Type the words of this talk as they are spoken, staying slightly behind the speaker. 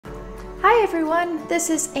Hi everyone,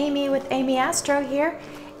 this is Amy with AmyAstro here,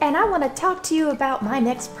 and I want to talk to you about my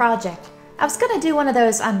next project. I was going to do one of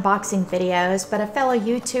those unboxing videos, but a fellow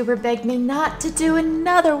YouTuber begged me not to do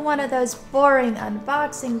another one of those boring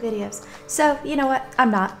unboxing videos. So, you know what?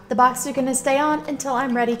 I'm not. The boxes are going to stay on until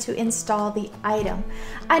I'm ready to install the item.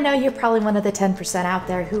 I know you're probably one of the 10% out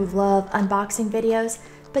there who love unboxing videos,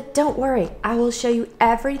 but don't worry, I will show you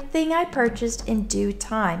everything I purchased in due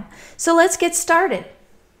time. So let's get started.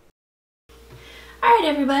 Alright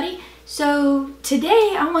everybody, so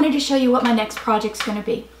today I wanted to show you what my next project's going to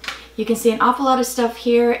be. You can see an awful lot of stuff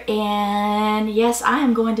here, and yes, I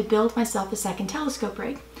am going to build myself a second telescope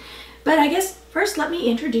rig. But I guess first let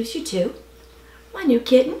me introduce you to my new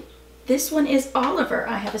kitten. This one is Oliver.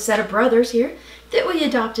 I have a set of brothers here that we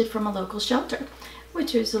adopted from a local shelter,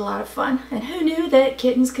 which was a lot of fun. And who knew that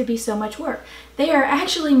kittens could be so much work? They are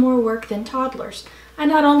actually more work than toddlers. I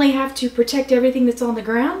not only have to protect everything that's on the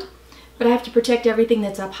ground, but I have to protect everything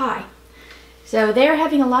that's up high. So they're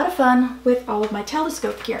having a lot of fun with all of my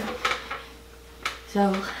telescope gear.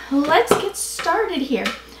 So let's get started here.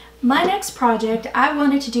 My next project, I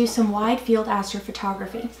wanted to do some wide field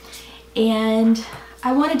astrophotography. And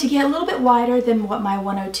I wanted to get a little bit wider than what my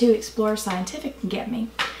 102 Explorer Scientific can get me.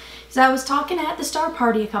 So I was talking at the Star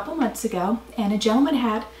Party a couple months ago, and a gentleman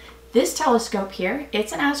had this telescope here.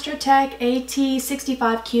 It's an Astrotech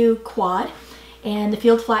AT65Q quad, and the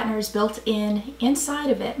field flattener is built in inside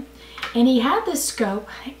of it. And he had this scope,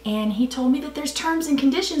 and he told me that there's terms and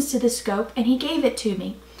conditions to this scope, and he gave it to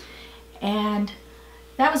me. And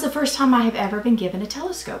that was the first time I have ever been given a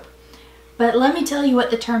telescope. But let me tell you what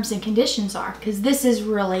the terms and conditions are, because this is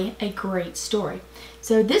really a great story.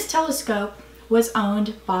 So this telescope was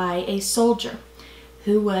owned by a soldier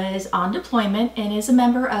who was on deployment and is a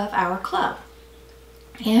member of our club.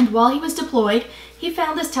 And while he was deployed, he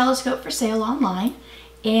found this telescope for sale online,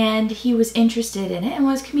 and he was interested in it and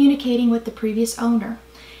was communicating with the previous owner.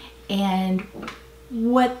 And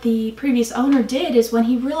what the previous owner did is, when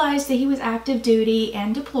he realized that he was active duty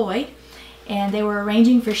and deployed and they were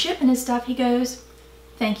arranging for shipment and stuff, he goes,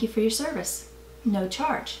 "Thank you for your service. No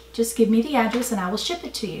charge. Just give me the address and I will ship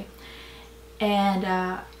it to you."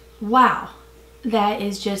 And wow, that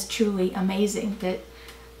is just truly amazing that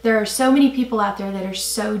there are so many people out there that are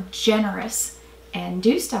so generous and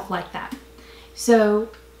do stuff like that. So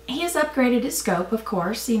he has upgraded his scope, of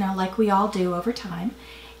course, you know, like we all do over time.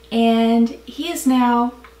 And he is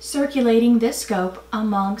now circulating this scope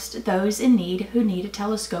amongst those in need who need a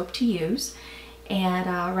telescope to use. And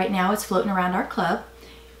right now it's floating around our club,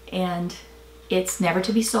 and it's never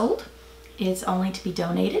to be sold. It's only to be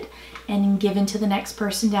donated and given to the next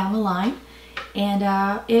person down the line.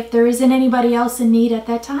 And if there isn't anybody else in need at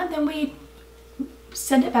that time, then we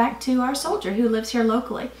send it back to our soldier who lives here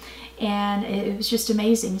locally. And it was just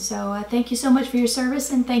amazing. So thank you so much for your service,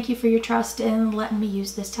 and thank you for your trust in letting me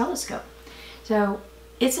use this telescope. So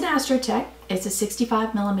it's an Astrotech. It's a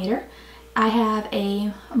 65mm. I have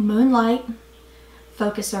a moonlight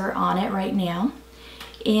focuser on it right now.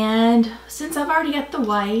 And since I've already got the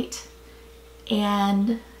white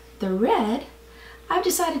and the red, I've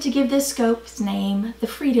decided to give this scope's name the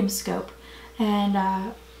Freedom Scope.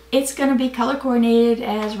 And it's going to be color coordinated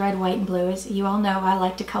as red, white, and blue. As you all know, I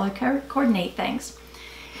like to color coordinate things.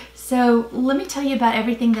 So let me tell you about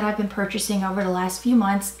everything that I've been purchasing over the last few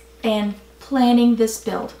months and planning this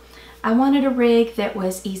build. I wanted a rig that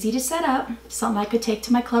was easy to set up, something I could take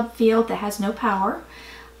to my club field that has no power.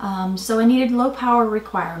 So I needed low power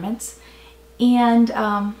requirements, and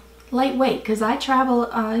lightweight, because I travel,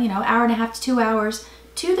 you know, hour and a half to 2 hours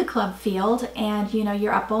to the club field, and you know,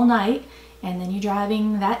 you're up all night, and then you're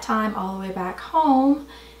driving that time all the way back home.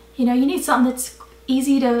 You know, you need something that's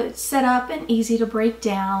easy to set up and easy to break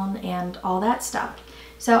down and all that stuff.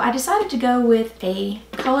 So I decided to go with a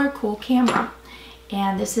Color Cool camera,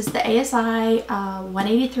 and this is the ASI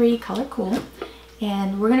 183 Color Cool,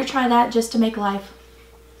 and we're going to try that just to make life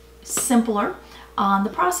simpler on the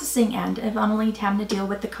processing end of only having to deal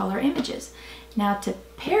with the color images. Now, to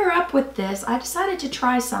pair up with this, I decided to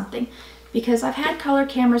try something, because I've had color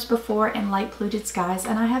cameras before in light polluted skies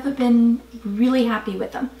and I haven't been really happy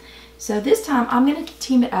with them. So this time I'm going to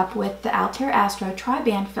team it up with the Altair Astro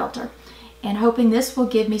tri-band filter, and hoping this will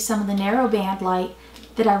give me some of the narrow band light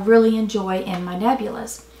that I really enjoy in my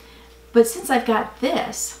nebulas. But since I've got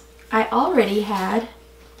this, I already had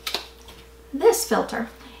this filter,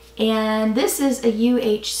 and this is a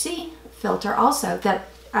UHC filter also that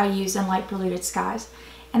I use in light polluted skies.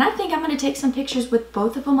 And I think I'm going to take some pictures with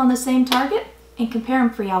both of them on the same target and compare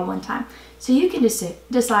them for y'all one time, so you can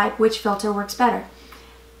decide which filter works better.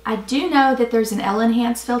 I do know that there's an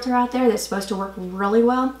L-enhanced filter out there that's supposed to work really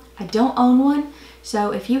well. I don't own one,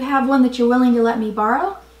 so if you have one that you're willing to let me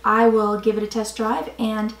borrow, I will give it a test drive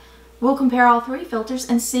and we'll compare all three filters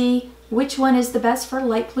and see which one is the best for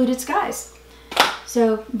light polluted skies.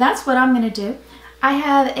 So that's what I'm going to do. I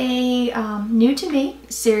have a new to me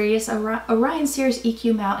Orion Series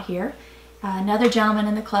EQ mount here. Another gentleman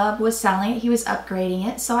in the club was selling it. He was upgrading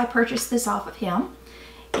it, so I purchased this off of him.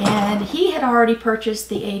 And he had already purchased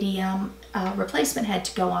the ADM replacement head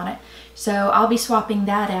to go on it. So I'll be swapping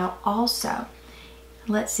that out also.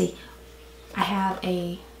 Let's see. I have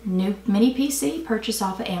a new mini PC purchased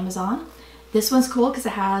off of Amazon. This one's cool because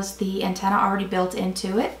it has the antenna already built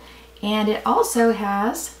into it. And it also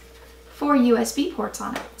has 4 USB ports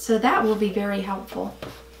on it. So that will be very helpful.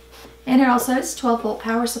 And it also has 12-volt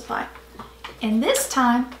power supply. And this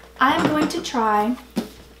time I'm going to try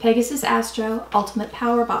Pegasus Astro Ultimate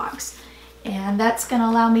Power Box, and that's going to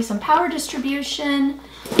allow me some power distribution.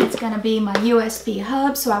 It's going to be my USB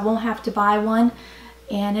hub, so I won't have to buy one,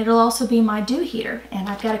 and it'll also be my dew heater, and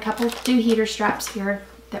I've got a couple of dew heater straps here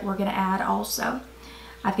that we're going to add also.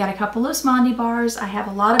 I've got a couple of Smondi bars. I have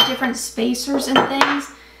a lot of different spacers and things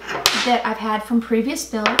that I've had from previous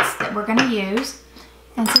builds that we're going to use,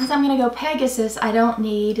 and since I'm going to go Pegasus, I don't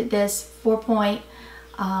need this 4-point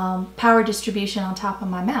power distribution on top of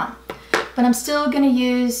my mount. But I'm still going to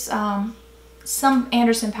use some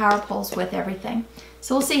Anderson power poles with everything.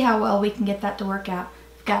 So we'll see how well we can get that to work out.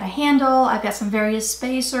 I've got a handle, I've got some various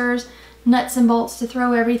spacers, nuts and bolts to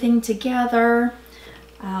throw everything together.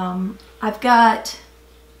 I've got,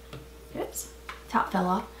 oops, top fell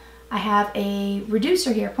off. I have a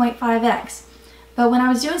reducer here, 0.5x. But when I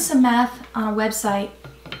was doing some math on a website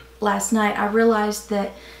last night, I realized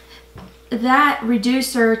that that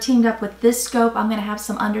reducer teamed up with this scope, I'm going to have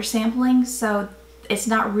some undersampling, so it's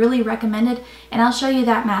not really recommended, and I'll show you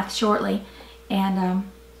that math shortly, and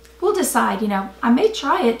we'll decide. You know, I may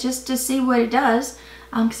try it just to see what it does,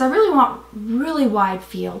 because I really want really wide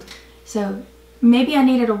field, so maybe I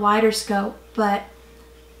needed a wider scope, but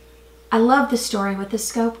I love the story with this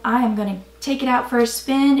scope. I am going to take it out for a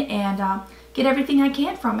spin and get everything I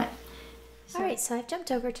can from it. Alright, so I've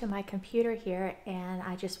jumped over to my computer here, and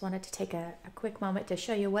I just wanted to take a quick moment to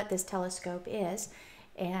show you what this telescope is.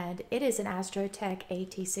 And it is an Astrotech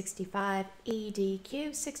AT65 EDQ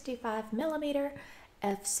 65mm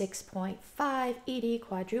f6.5 ED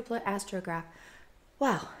quadruplet astrograph.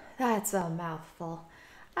 Wow, that's a mouthful.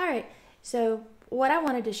 Alright, so what I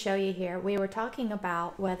wanted to show you here, we were talking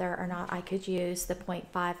about whether or not I could use the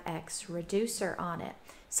 0.5x reducer on it.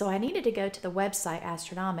 So I needed to go to the website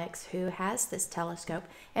Astronomics, who has this telescope,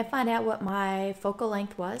 and find out what my focal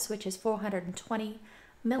length was, which is 420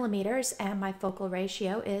 millimeters, and my focal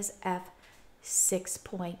ratio is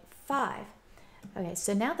f6.5. Okay,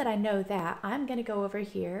 so now that I know that, I'm going to go over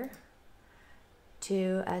here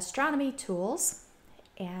to Astronomy Tools,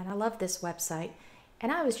 and I love this website, and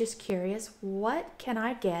I was just curious, what can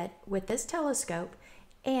I get with this telescope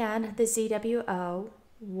and the ZWO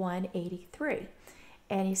 183?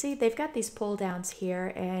 And you see they've got these pull downs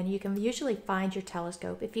here, and you can usually find your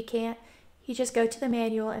telescope. If you can't, you just go to the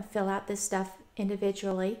manual and fill out this stuff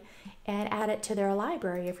individually and add it to their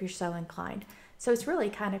library if you're so inclined. So it's really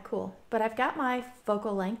kind of cool. But I've got my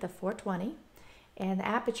focal length of 420, and the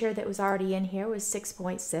aperture that was already in here was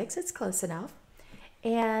 6.6. It's close enough.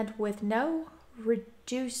 And with no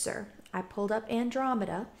reducer, I pulled up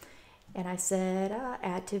Andromeda and I said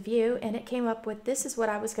add to view, and it came up with this is what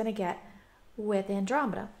I was going to get with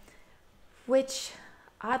Andromeda, which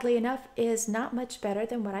oddly enough is not much better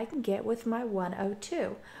than what I can get with my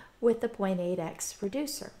 102 with the 0.8x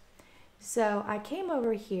reducer. So I came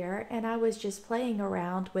over here and I was just playing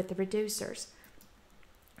around with the reducers,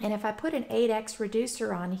 and if I put an 8x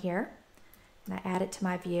reducer on here and I add it to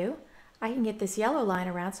my view, I can get this yellow line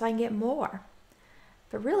around so I can get more.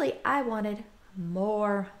 But really I wanted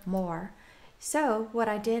more. So what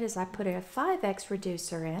I did is I put a 5x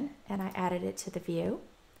reducer in and I added it to the view.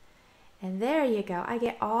 And there you go. I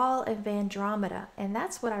get all of Andromeda, and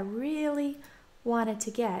that's what I really wanted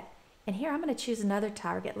to get. And here I'm going to choose another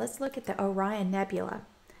target. Let's look at the Orion Nebula.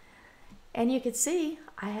 And you can see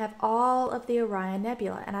I have all of the Orion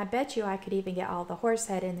Nebula, and I bet you I could even get all the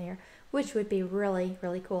Horsehead in there, which would be really,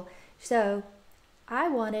 really cool. So I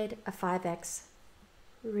wanted a 5x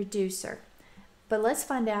reducer. But let's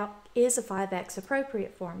find out, is a 5x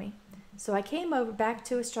appropriate for me? So I came over back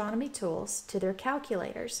to Astronomy Tools, to their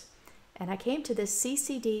calculators, and I came to this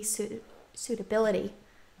CCD suitability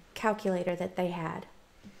calculator that they had.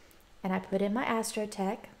 And I put in my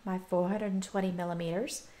Astrotech, my 420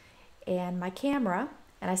 millimeters, and my camera,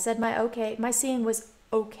 and I said my seeing was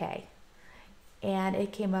okay. And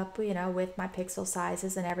it came up, you know, with my pixel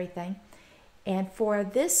sizes and everything. And for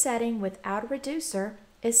this setting without a reducer,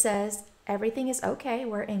 it says everything is okay.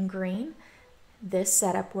 We're in green. This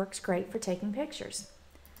setup works great for taking pictures.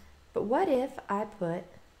 But what if I put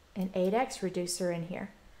an 8x reducer in here?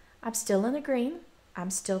 I'm still in the green. I'm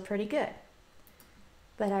still pretty good.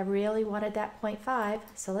 But I really wanted that 0.5,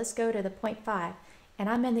 so let's go to the 0.5. And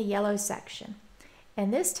I'm in the yellow section.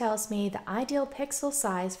 And this tells me the ideal pixel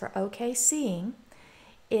size for okay seeing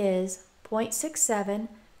is 0.67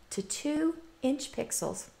 to 2 inch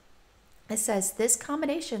pixels. It says this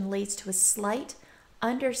combination leads to a slight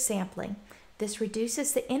undersampling. This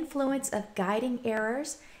reduces the influence of guiding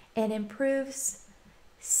errors and improves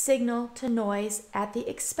signal to noise at the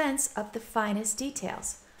expense of the finest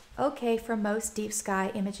details. Okay for most deep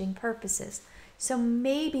sky imaging purposes. So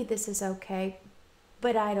maybe this is okay,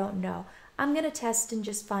 but I don't know. I'm going to test and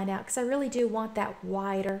just find out because I really do want that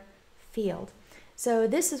wider field. So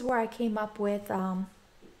this is where I came up with the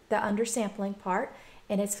undersampling part,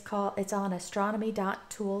 and it's on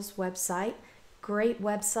astronomy.tools website. Great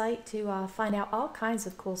website to find out all kinds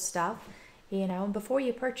of cool stuff. You know, and before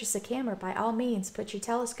you purchase a camera, by all means, put your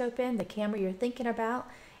telescope in, the camera you're thinking about,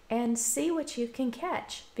 and see what you can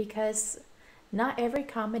catch, because not every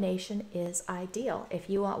combination is ideal. If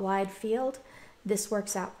you want wide field, this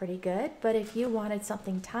works out pretty good, but if you wanted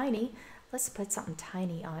something tiny, let's put something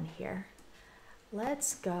tiny on here.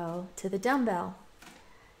 Let's go to the dumbbell.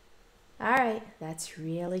 All right, that's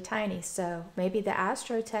really tiny, so maybe the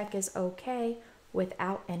Astro Tech is okay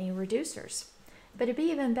without any reducers, but it'd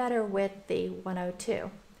be even better with the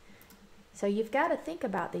 102. So you've got to think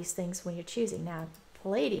about these things when you're choosing. Now,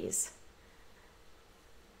 Pleiades,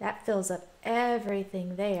 that fills up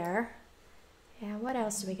everything there. And what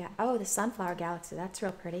else do we got? Oh, the Sunflower Galaxy, that's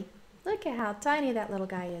real pretty. Look at how tiny that little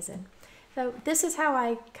guy is in. So this is how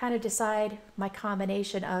I kind of decide my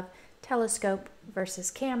combination of telescope versus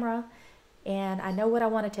camera. And I know what I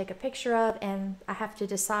want to take a picture of, and I have to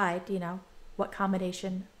decide, you know, what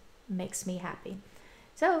combination makes me happy.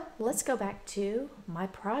 So let's go back to my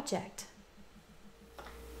project.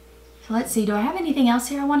 So let's see, do I have anything else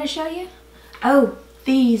here I want to show you? Oh,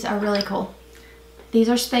 these are really cool. These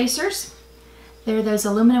are spacers. They're those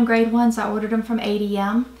aluminum grade ones. I ordered them from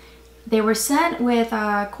ADM. They were sent with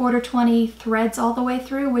 1/4-20 threads all the way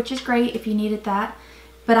through, which is great if you needed that.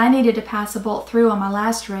 But I needed to pass a bolt through on my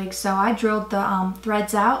last rig, so I drilled the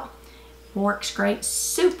threads out. Works great,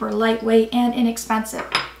 super lightweight and inexpensive.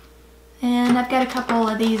 And I've got a couple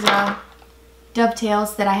of these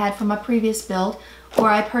dovetails that I had from a previous build, or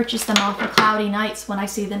I purchased them off of cloudy nights when I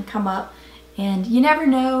see them come up. And you never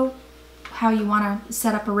know how you want to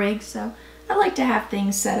set up a rig, so I like to have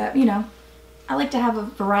things set up, you know. I like to have a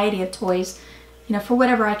variety of toys, you know, for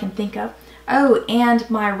whatever I can think of. Oh, and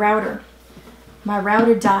my router. My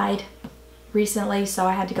router died recently, so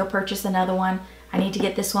I had to go purchase another one. I need to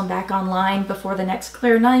get this one back online before the next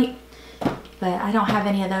clear night, but I don't have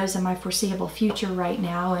any of those in my foreseeable future right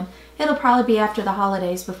now, and it'll probably be after the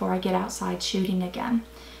holidays before I get outside shooting again.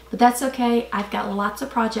 But that's okay. I've got lots of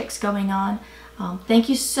projects going on. Thank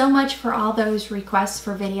you so much for all those requests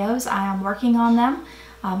for videos. I am working on them.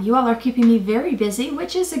 You all are keeping me very busy,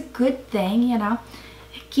 which is a good thing, you know.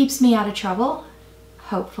 It keeps me out of trouble,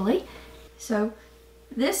 hopefully. So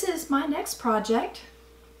this is my next project,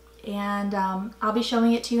 and I'll be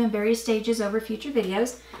showing it to you in various stages over future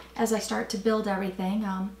videos as I start to build everything.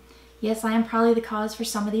 Yes, I am probably the cause for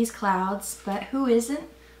some of these clouds, but who isn't?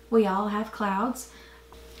 We all have clouds.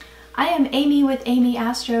 I am Amy with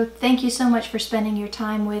AmyAstro. Thank you so much for spending your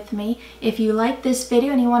time with me. If you like this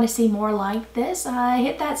video and you want to see more like this,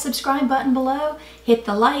 hit that subscribe button below, hit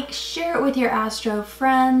the like, share it with your Astro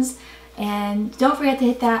friends, and don't forget to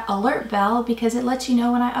hit that alert bell because it lets you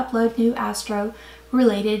know when I upload new Astro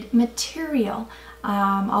related material.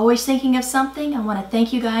 I'm always thinking of something. I want to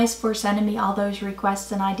thank you guys for sending me all those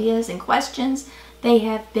requests and ideas and questions. They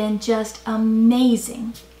have been just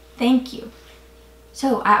amazing. Thank you.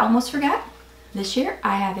 So I almost forgot. This year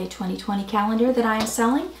I have a 2020 calendar that I am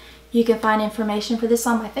selling. You can find information for this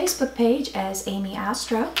on my Facebook page as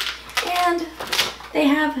AmyAstro. And they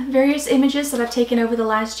have various images that I've taken over the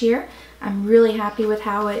last year. I'm really happy with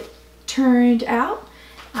how it turned out.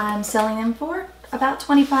 I'm selling them for about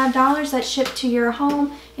 $25. That's shipped to your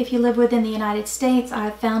home. If you live within the United States,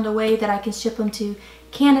 I've found a way that I can ship them to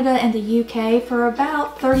Canada and the UK for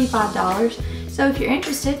about $35. So if you're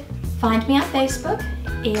interested, find me on Facebook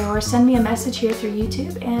or send me a message here through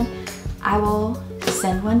YouTube and I will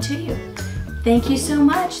send one to you. Thank you so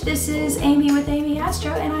much. This is Amy with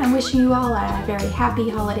AmyAstro, and I'm wishing you all a very happy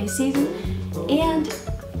holiday season and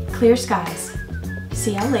clear skies.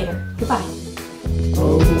 See y'all later. Goodbye.